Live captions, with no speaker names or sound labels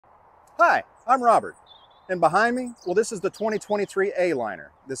Hi, I'm Robert, and behind me, well, this is the 2023 Aliner.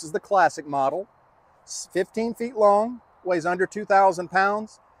 This is the Classic model. It's 15 feet long, weighs under 2,000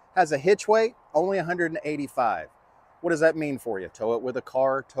 pounds, has a hitch weight, only 185. What does that mean for you? Tow it with a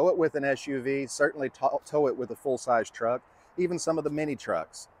car, tow it with an SUV, certainly tow it with a full-size truck, even some of the mini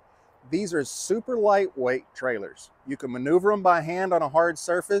trucks. These are super lightweight trailers. You can maneuver them by hand on a hard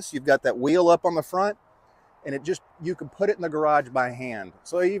surface. You've got that wheel up on the front, and you can put it in the garage by hand.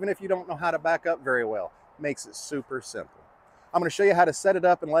 So even if you don't know how to back up very well, makes it super simple. I'm going to show you how to set it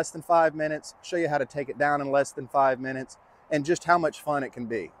up in less than 5 minutes, show you how to take it down in less than 5 minutes, and just how much fun it can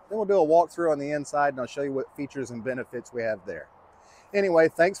be. Then we'll do a walkthrough on the inside, and I'll show you what features and benefits we have there. Anyway,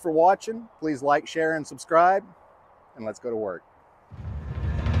 thanks for watching. Please like, share, and subscribe, and let's go to work.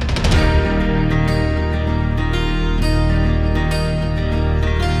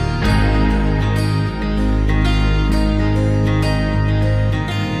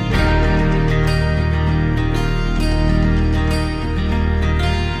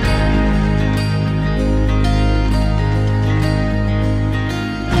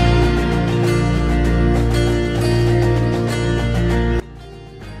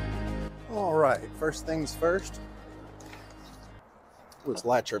 First things first, let's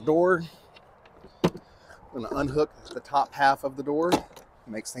latch our door. I'm going to unhook the top half of the door. It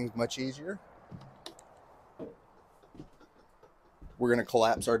makes things much easier. We're going to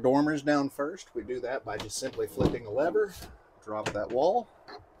collapse our dormers down first. We do that by just simply flipping a lever, drop that wall.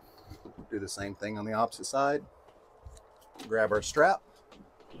 Do the same thing on the opposite side. Grab our strap,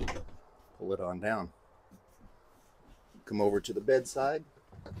 pull it on down. Come over to the bedside.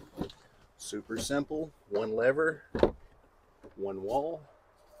 Super simple, one lever, one wall,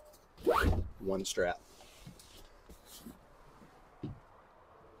 one strap.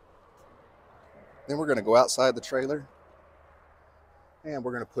 Then we're going to go outside the trailer and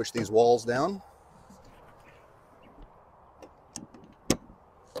we're going to push these walls down.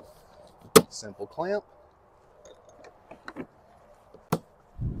 Simple clamp.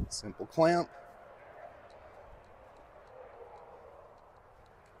 Simple clamp.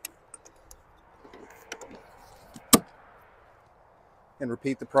 And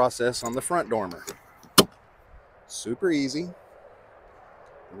repeat the process on the front dormer. Super easy.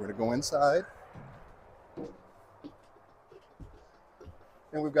 We're going to go inside.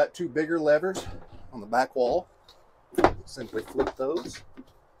 And we've got two bigger levers on the back wall. Simply flip those.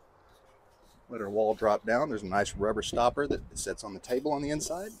 Let our wall drop down. There's a nice rubber stopper that sits on the table on the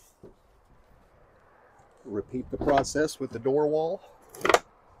inside. Repeat the process with the door wall.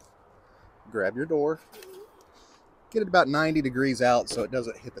 Grab your door. Get it about 90 degrees out so it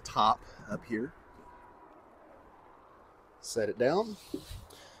doesn't hit the top up here. Set it down.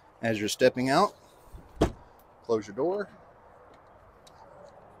 As you're stepping out, close your door.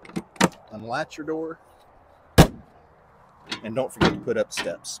 Unlatch your door. And don't forget to put up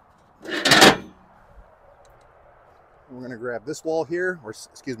steps. We're going to grab this wall here, or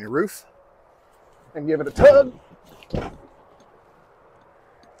excuse me, roof, and give it a tug.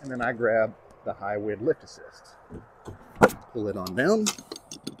 And then I grab the high wind lift assist. Pull it on down.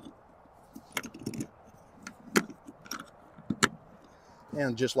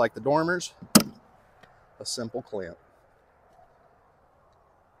 And just like the dormers, a simple clamp.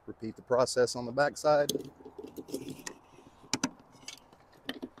 Repeat the process on the back side.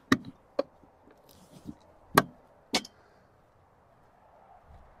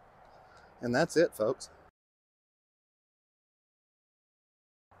 And that's it, folks.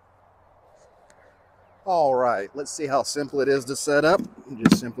 All right, let's see how simple it is to set up.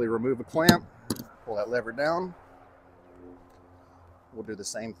 Just simply remove a clamp, pull that lever down. We'll do the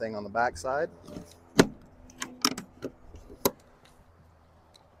same thing on the back side.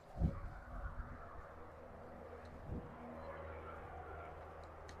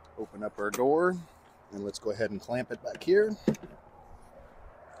 Open up our door, and let's go ahead and clamp it back here.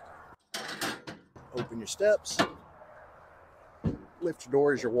 Open your steps. Lift your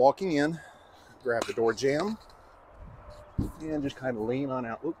door as you're walking in. Grab the door jamb and just kind of lean on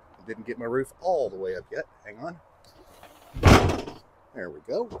out. Oop, didn't get my roof all the way up yet. Hang on. There we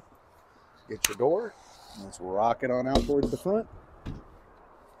go. Get your door. Let's rock it on out towards the front.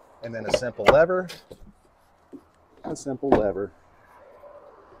 And then a simple lever. A simple lever.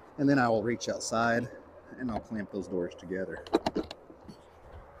 And then I will reach outside and I'll clamp those doors together.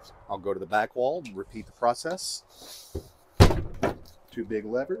 I'll go to the back wall and repeat the process. Two big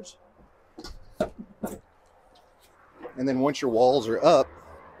levers. And then once your walls are up,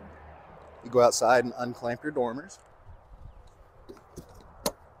 you go outside and unclamp your dormers.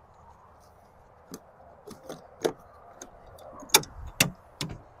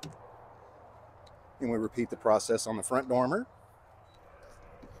 And we repeat the process on the front dormer.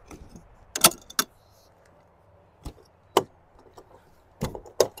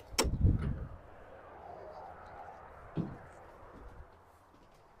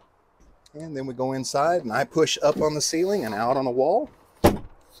 And then we go inside and I push up on the ceiling and out on the wall.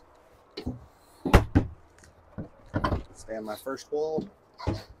 Stand my first wall.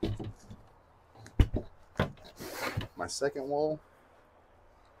 My second wall.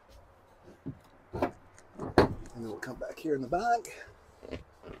 And then we'll come back here in the back.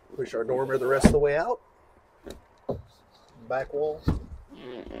 Push our dormer the rest of the way out. Back wall.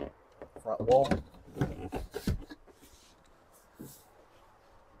 Front wall.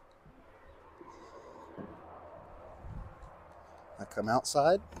 I come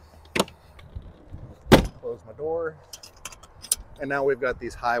outside, close my door, and now we've got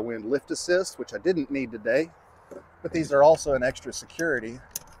these high wind lift assists, which I didn't need today, but these are also an extra security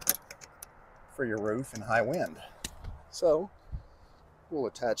for your roof in high wind. So we'll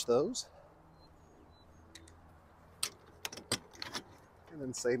attach those. And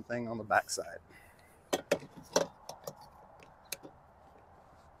then same thing on the back side.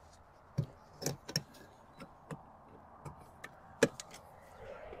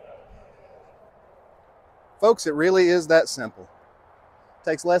 Folks, it really is that simple.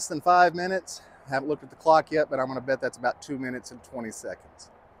 Takes less than 5 minutes. I haven't looked at the clock yet, but I'm gonna bet that's about 2 minutes and 20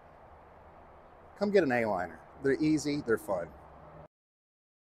 seconds. Come get an A-liner. They're easy, they're fun.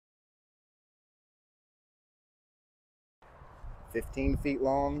 "15 feet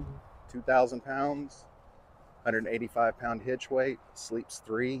long, 2,000 pounds, 185-pound hitch weight, sleeps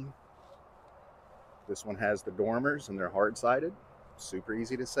 3. This one has the dormers and they're hard-sided. Super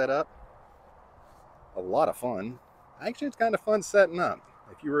easy to set up. A lot of fun. Actually, it's kind of fun setting up.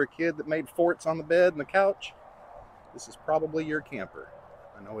 If you were a kid that made forts on the bed and the couch, this is probably your camper.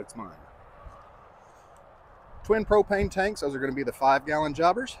 I know it's mine. Twin propane tanks. Those are going to be the 5-gallon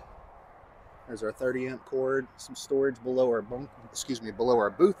jobbers. There's our 30-amp cord. Some storage below our below our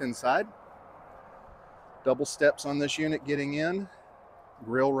booth inside. Double steps on this unit getting in.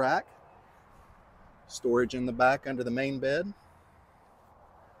 Grill rack. Storage in the back under the main bed.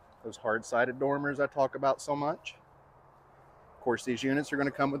 Those hard-sided dormers I talk about so much. Of course, these units are going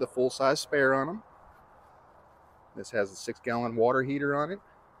to come with a full-size spare on them. This has a 6-gallon water heater on it,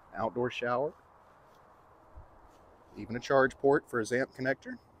 outdoor shower, even a charge port for a ZAMP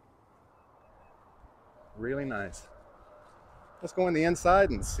connector. Really nice. Let's go in the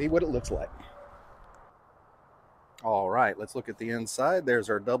inside and see what it looks like. All right, let's look at the inside. There's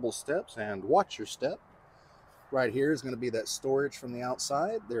our double steps, and watch your step. Right here is going to be that storage from the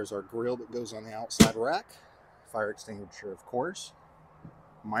outside. There's our grill that goes on the outside rack. Fire extinguisher, of course.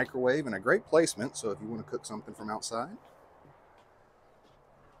 Microwave, and a great placement, so if you want to cook something from outside.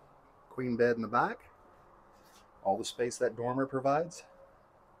 Queen bed in the back. All the space that dormer provides.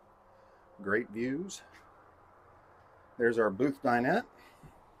 Great views. There's our booth dinette.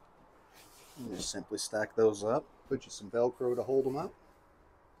 You just simply stack those up. Put you some Velcro to hold them up.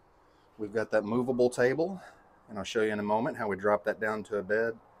 We've got that movable table. And I'll show you in a moment how we drop that down to a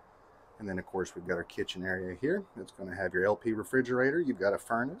bed. And then, of course, we've got our kitchen area here. It's going to have your LP refrigerator. You've got a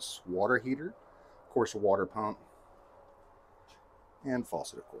furnace, water heater, of course, a water pump, and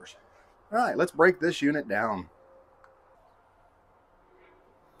faucet, of course. All right, let's break this unit down.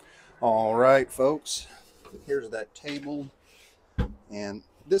 All right, folks, here's that table. And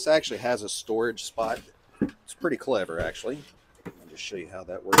this actually has a storage spot. It's pretty clever, actually. I'll just show you how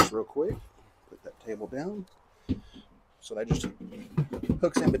that works real quick. Put that table down. So that just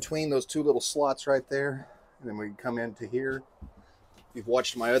hooks in between those two little slots right there. And then we can come into here. If you've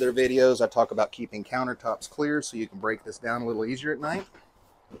watched my other videos, I talk about keeping countertops clear so you can break this down a little easier at night.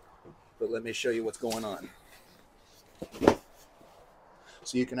 But let me show you what's going on.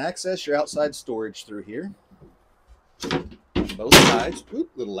 So you can access your outside storage through here. Both sides.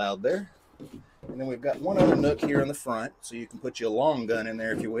 Oop, a little loud there. And then we've got one other nook here in the front, so you can put your long gun in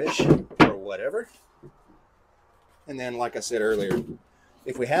there if you wish, or whatever. And then, like I said earlier,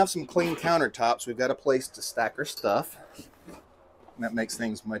 if we have some clean countertops, we've got a place to stack our stuff. And that makes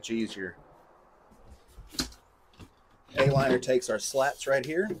things much easier. A-liner takes our slats right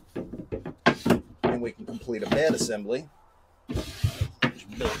here, and we can complete a bed assembly.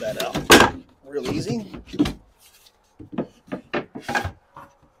 Just build that out real easy.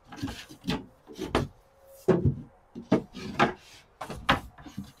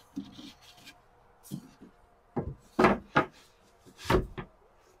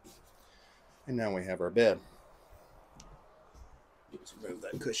 And now we have our bed. Let's remove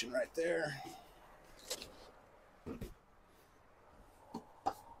that cushion right there.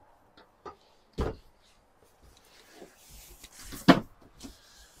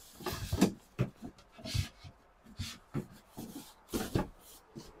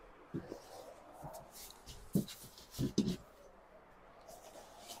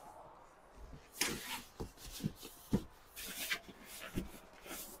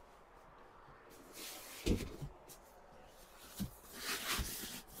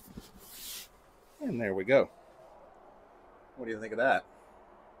 And there we go. What do you think of that?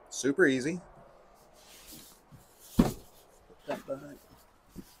 Super easy. Put that behind.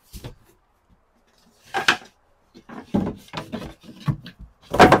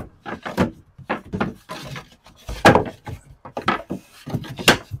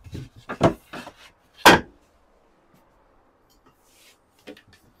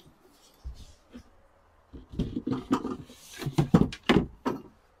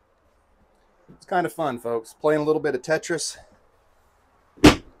 It's kind of fun, folks. Playing a little bit of Tetris.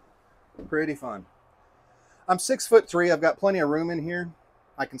 Pretty fun. I'm 6'3". I've got plenty of room in here.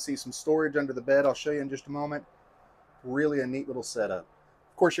 I can see some storage under the bed. I'll show you in just a moment. Really a neat little setup.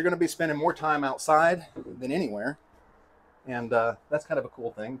 Of course, you're going to be spending more time outside than anywhere. And that's kind of a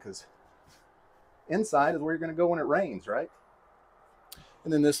cool thing, because inside is where you're going to go when it rains, right?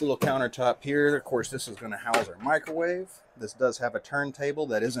 And then this little countertop here, of course, this is going to house our microwave. This does have a turntable.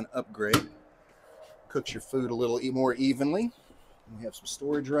 That is an upgrade. Cooks your food a little more evenly. And we have some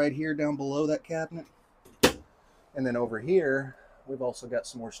storage right here down below that cabinet. And then over here, we've also got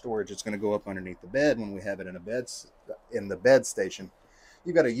some more storage. It's going to go up underneath the bed when we have it in the bed station.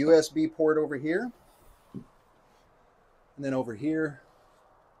 You've got a USB port over here. And then over here,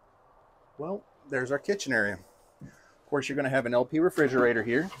 well, there's our kitchen area. Of course, you're going to have an LP refrigerator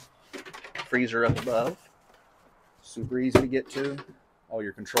here. Freezer up above. Super easy to get to. All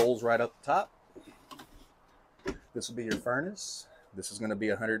your controls right up the top. This will be your furnace. This is going to be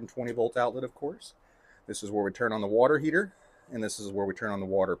a 120 volt outlet, of course. This is where we turn on the water heater, and this is where we turn on the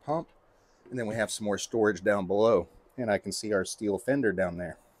water pump. And then we have some more storage down below, and I can see our steel fender down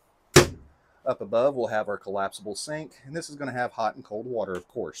there. Up above, we'll have our collapsible sink, and this is going to have hot and cold water, of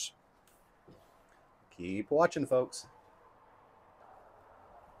course. Keep watching, folks.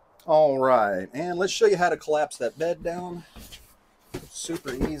 All right, and let's show you how to collapse that bed down.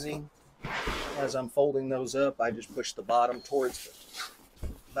 Super easy. As I'm folding those up, I just push the bottom towards the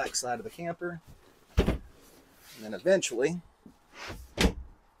back side of the camper. And then eventually,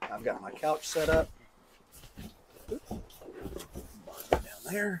 I've got my couch set up. Bottom down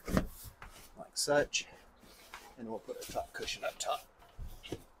there, like such. And we'll put a top cushion up top.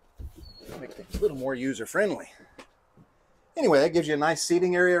 Make things a little more user-friendly. Anyway, that gives you a nice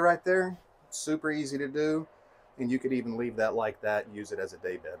seating area right there. Super easy to do. And you could even leave that like that and use it as a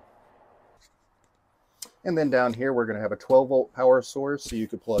day bed. And then down here, we're going to have a 12 volt power source, so you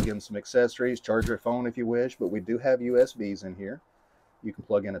could plug in some accessories, charge your phone if you wish, but we do have USBs in here. You can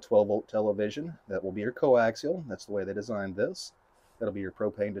plug in a 12 volt television. That will be your coaxial. That's the way they designed this. That'll be your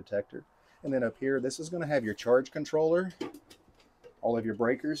propane detector. And then up here, this is going to have your charge controller, all of your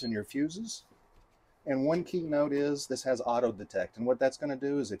breakers and your fuses. And one key note is this has auto detect. And what that's going to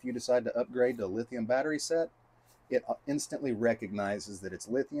do is if you decide to upgrade to a lithium battery set, it instantly recognizes that it's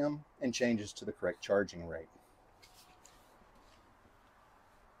lithium and changes to the correct charging rate.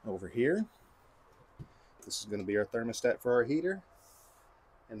 Over here, this is going to be our thermostat for our heater,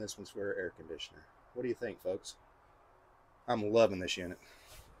 and this one's for our air conditioner. What do you think, folks? I'm loving this unit.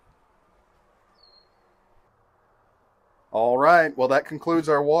 All right, well, that concludes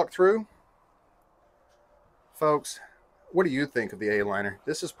our walkthrough. Folks, what do you think of the Aliner?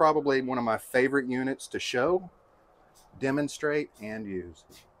 This is probably one of my favorite units to show, demonstrate, and use.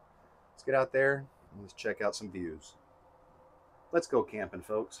 Let's get out there and let's check out some views. Let's go camping,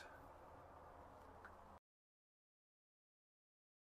 folks.